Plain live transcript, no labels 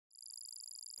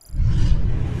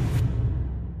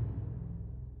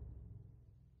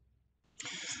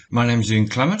My name is Ian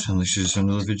Clement, and this is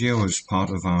another video as part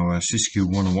of our SysQue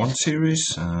 101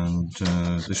 series, and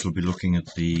this will be looking at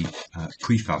the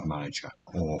Pre-Fab Manager,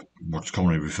 or what's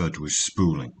commonly referred to as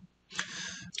spooling.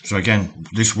 So again,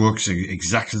 this works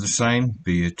exactly the same,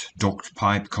 be it duct,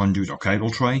 pipe, conduit or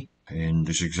cable tray. In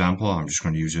this example, I'm just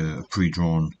going to use a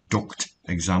pre-drawn duct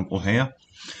example here.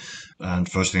 And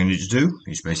first thing I need to do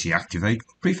is basically activate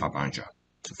Pre-Fab Manager.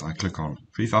 So if I click on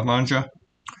Pre-Fab Manager,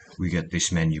 we get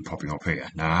this menu popping up here.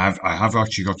 Now I have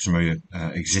actually got some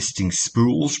existing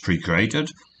spools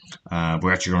pre-created.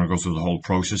 We're actually going to go through the whole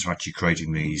process of actually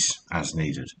creating these as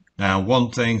needed. Now one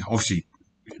thing, obviously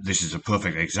this is a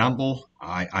perfect example.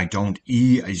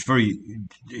 It's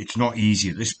not easy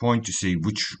at this point to see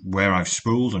where I've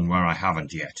spooled and where I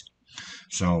haven't yet.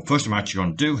 So first I'm actually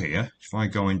going to do here, if I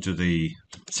go into the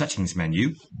settings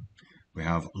menu, we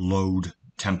have load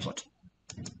template.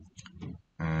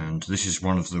 And this is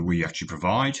one of the we actually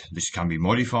provide. This can be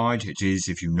modified. It is,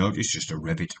 if you notice, just a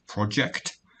Revit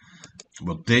project.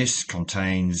 But this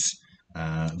contains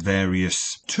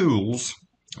various tools,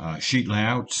 sheet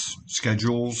layouts,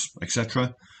 schedules,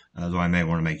 etc. That I may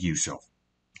want to make use of.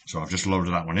 So I've just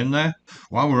loaded that one in there.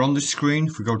 While we're on this screen,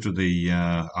 if we go to the,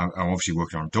 I'm obviously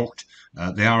working on duct.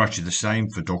 They are actually the same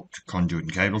for duct, conduit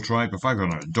and cable tray. But if I go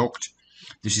on a duct,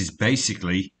 this is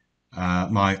basically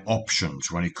my options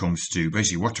when it comes to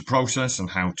basically what to process and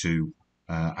how to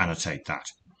annotate that.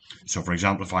 So for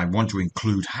example, if I want to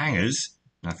include hangers,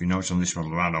 now if you notice on this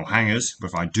model there are no hangers, but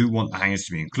if I do want the hangers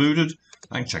to be included,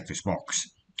 I can check this box.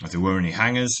 If there were any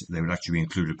hangers, they would actually be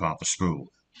included part of the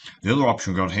spool. The other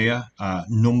option we've got here,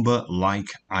 number like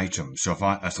items. So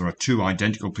if there are two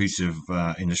identical pieces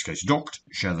of, in this case duct,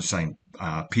 share the same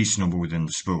piece number within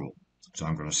the spool. So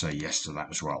I'm going to say yes to that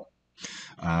as well.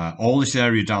 All this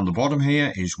area down the bottom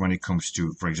here is when it comes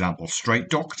to, for example, straight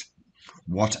duct.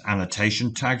 What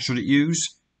annotation tag should it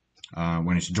use?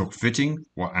 When it's duct fitting,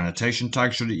 what annotation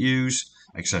tag should it use?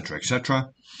 Etc. etc.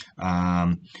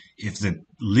 If the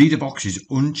leader box is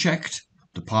unchecked,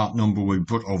 the part number will be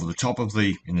put over the top of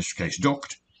the, in this case,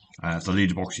 duct. If the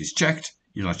leader box is checked,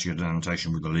 you'll actually get an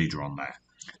annotation with the leader on there.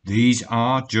 These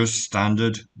are just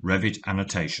standard Revit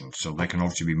annotations, so they can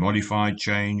obviously be modified,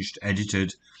 changed,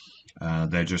 edited.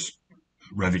 They're just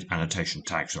Revit annotation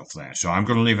tags off there. So I'm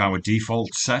going to leave our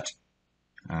default set,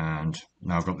 and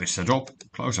now I've got this set up,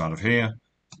 close out of here,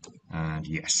 and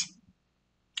yes.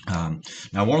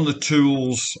 Now one of the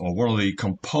tools or one of the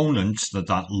components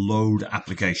that load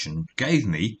application gave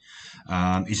me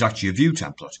is actually a view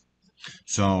template.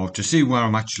 So to see where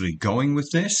I'm actually going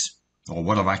with this, or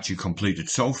what I've actually completed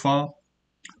so far,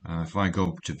 if I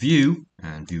go to view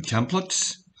and view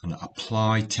templates, and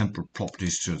apply template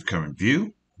properties to the current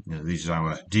view. Now, these are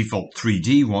our default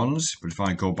 3D ones, but if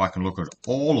I go back and look at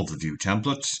all of the view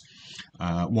templates,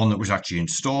 one that was actually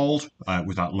installed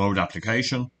with that load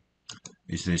application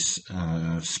is this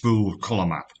spool color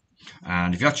map.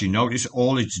 And if you actually notice,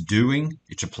 all it's doing,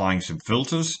 it's applying some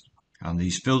filters, and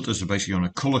these filters are basically on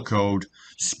a color code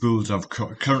spools I've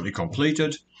currently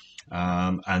completed,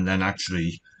 and then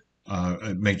actually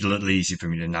make it a little easier for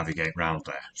me to navigate around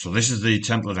there. So this is the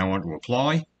template I want to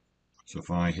apply. So if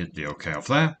I hit the OK off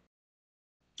there,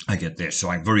 I get this. So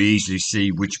I can very easily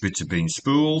see which bits are being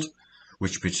spooled,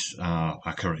 which bits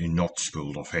are currently not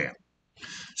spooled off here.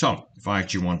 So if I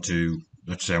actually want to,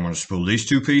 let's say I want to spool these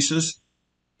two pieces,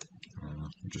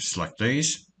 just select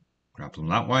these, grab them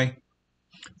that way.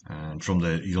 And from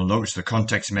you'll notice the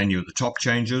context menu at the top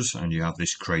changes, and you have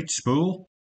this create spool.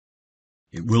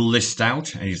 It will list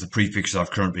out any of the prefixes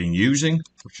I've currently been using,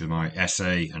 which are my SA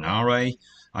and RA.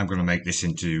 I'm going to make this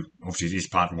into, obviously it is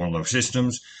part of one of those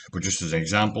systems, but just as an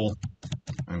example,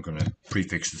 I'm going to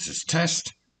prefix this as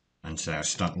test and say I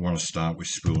want to start with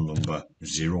spool number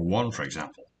 01, for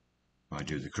example. If I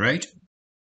do the create,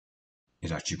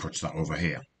 it actually puts that over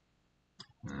here.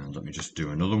 And let me just do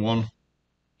another one.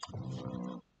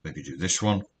 Maybe do this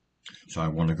one. So I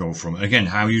want to go from, again,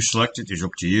 how you select it is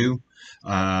up to you.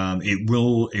 It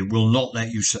will not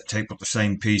let you take up the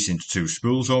same piece into two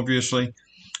spools, obviously.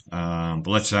 But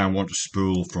let's say I want to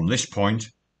spool from this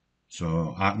point.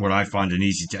 So what I find an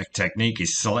easy technique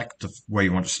is select where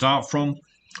you want to start from,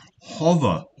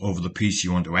 hover over the piece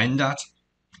you want to end at,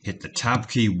 hit the tab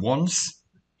key once,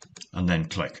 and then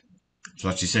click. So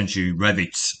that's essentially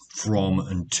Revit's from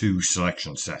and to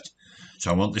selection set.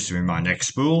 So I want this to be my next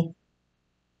spool.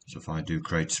 So if I do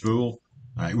create spool,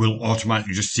 it will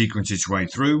automatically just sequence its way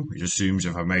through. It assumes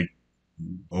if I made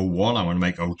 01, I want to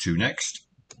make 02 next.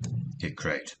 Hit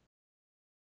create.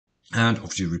 And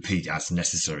obviously repeat as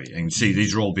necessary. And you can see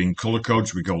these are all being color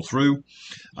codes we go through.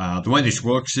 The way this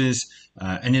works is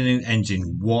anything that ends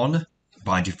in 1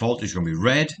 by default it's going to be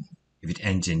red. If it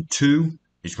ends in 2,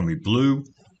 it's going to be blue.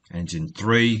 Ends in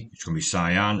 3, it's going to be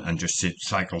cyan, and just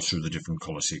cycles through the different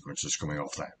color sequences coming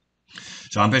off there.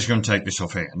 So I'm basically going to take this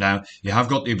off here. Now, you have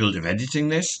got the ability of editing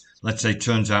this. Let's say it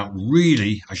turns out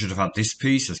really I should have had this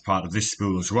piece as part of this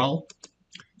spool as well.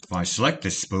 If I select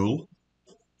this spool,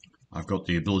 I've got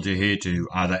the ability here to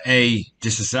either A,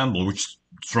 disassemble, which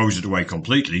throws it away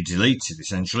completely, deletes it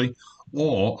essentially,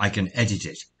 or I can edit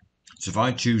it. So if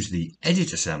I choose the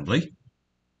edit assembly,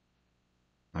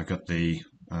 I've got the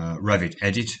Revit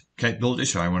edit capability,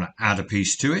 so I want to add a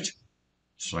piece to it.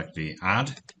 Select the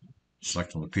add,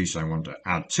 select on the piece I want to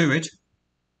add to it,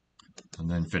 and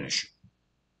then finish.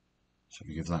 So if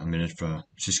you give that a minute for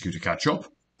SysQue to catch up,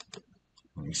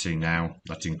 you can see now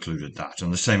that's included that.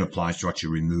 And the same applies to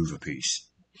actually remove a piece.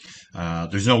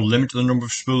 There's no limit to the number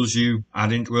of spools you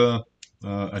add into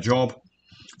a job,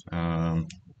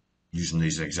 using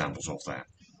these examples of that.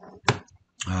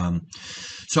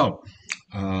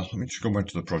 Let me just go back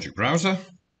to the project browser.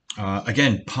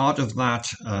 Again, part of that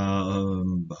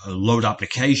load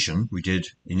application we did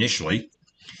initially,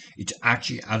 it's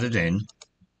actually added in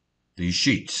these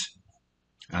sheets.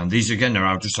 And these again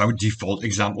are just our default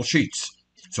example sheets.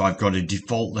 So I've got a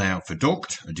default layout for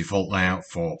duct, a default layout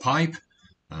for pipe,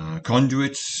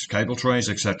 conduits, cable trays,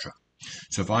 etc.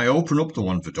 So if I open up the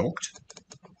one for duct,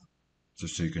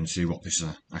 just so you can see what this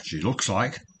actually looks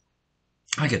like,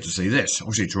 I get to see this.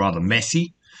 Obviously it's rather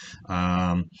messy,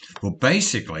 but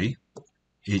basically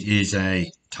it is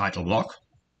a title block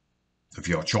of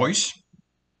your choice.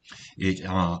 It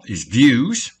is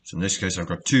views. So in this case I've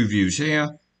got 2 views here.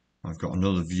 I've got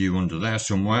another view under there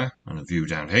somewhere and a view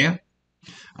down here.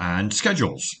 And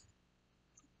schedules.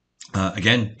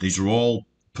 Again, these are all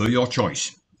per your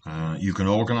choice. You can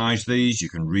organize these, you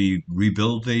can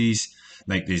rebuild these,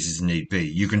 make these as need be.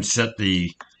 You can set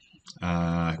the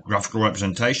graphical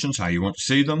representations, how you want to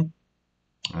see them,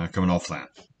 coming off that.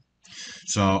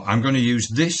 So I'm going to use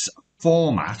this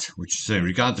format, which is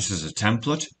regard this as a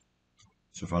template.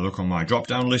 So if I look on my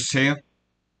drop-down list here,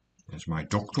 there's my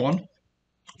duct one.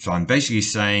 So I'm basically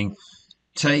saying,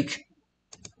 take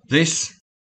this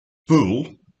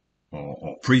spool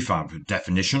or prefab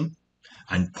definition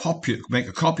and make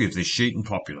a copy of this sheet and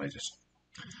populate it.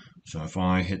 So if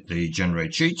I hit the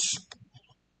generate sheets,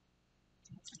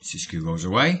 SysQue goes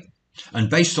away, and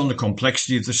based on the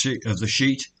complexity of the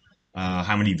sheet,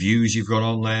 how many views you've got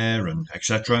on there, and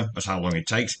etc. That's how long it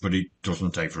takes, but it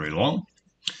doesn't take very long.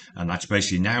 And that's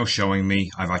basically now showing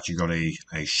me I've actually got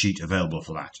a sheet available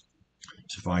for that.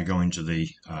 So if I go into the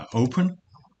open,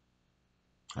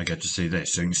 I get to see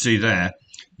this. So you can see there,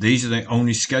 these are the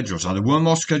only schedules. Now there were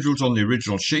more schedules on the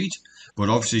original sheet, but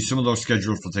obviously some of those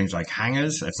schedules for things like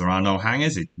hangers. If there are no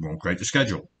hangers, it won't create the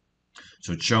schedule.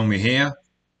 So it's showing me here,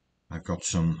 I've got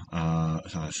some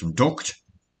duct,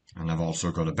 and I've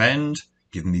also got a bend,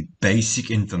 giving me basic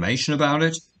information about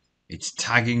it. It's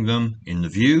tagging them in the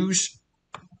views.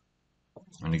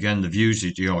 And again, the views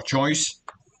is your choice.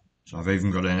 So I've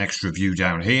even got an extra view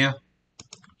down here.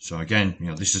 So again,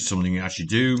 this is something you actually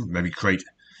do. Maybe create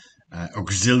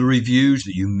auxiliary views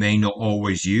that you may not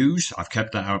always use. I've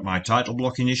kept that out of my title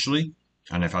block initially.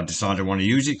 And if I decide I want to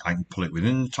use it, I can pull it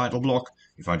within the title block.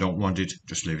 If I don't want it,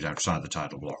 just leave it outside the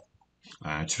title block.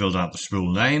 It's filled out the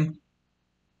spool name.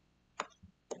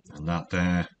 And that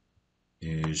there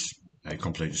is a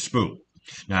completed spool.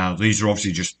 Now, these are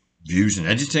obviously just views and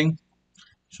editing.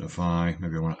 So if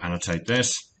maybe I want to annotate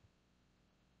this.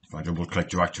 If I double click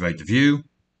to activate the view,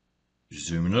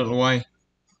 zoom in a little way,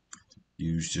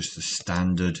 use just the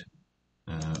standard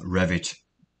Revit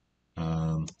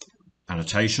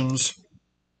annotation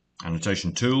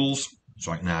tools,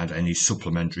 so I can add any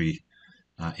supplementary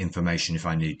information if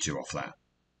I need to off that.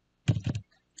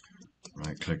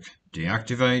 Right click,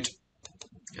 deactivate,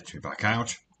 gets me back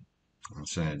out. And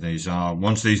so these are,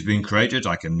 once these have been created,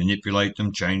 I can manipulate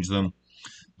them, change them,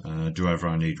 do whatever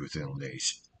I need within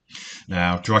these.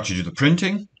 Now, to actually do the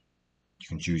printing, you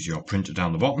can choose your printer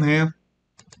down the bottom here.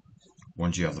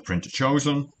 Once you have the printer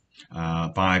chosen,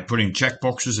 by putting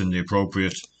checkboxes in the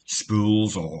appropriate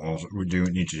spools or we do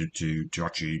need to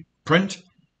actually print,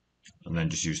 and then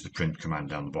just use the print command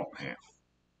down the bottom here.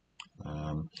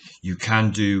 You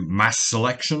can do mass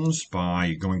selections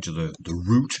by going to the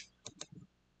root,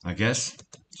 I guess.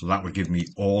 So that would give me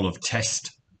all of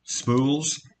test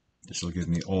spools. This will give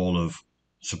me all of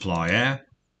supply air.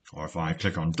 Or if I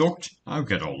click on duct, I'll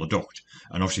get all the duct.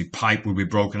 And obviously pipe will be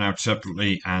broken out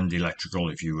separately, and electrical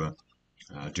if you were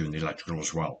doing the electrical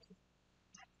as well.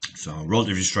 So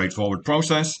relatively straightforward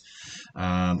process.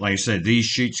 Like I said, these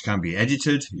sheets can be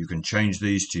edited. You can change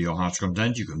these to your heart's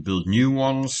content. You can build new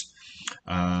ones.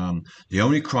 The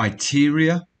only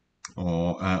criteria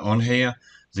on here,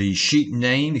 the sheet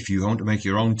name, if you want to make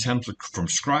your own template from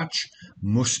scratch,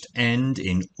 must end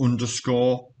in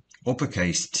underscore,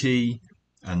 uppercase T,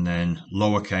 and then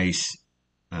lowercase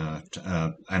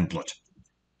template.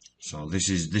 So this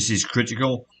is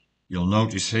critical. You'll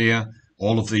notice here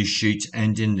all of these sheets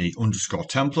end in the underscore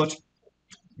template.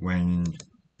 When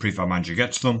Pre-Fab Manager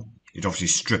gets them, it obviously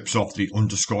strips off the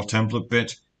underscore template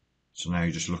bit. So now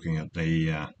you're just looking at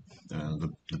the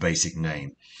basic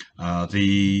name.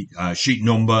 The sheet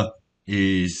number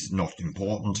is not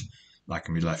important. That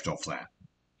can be left off there.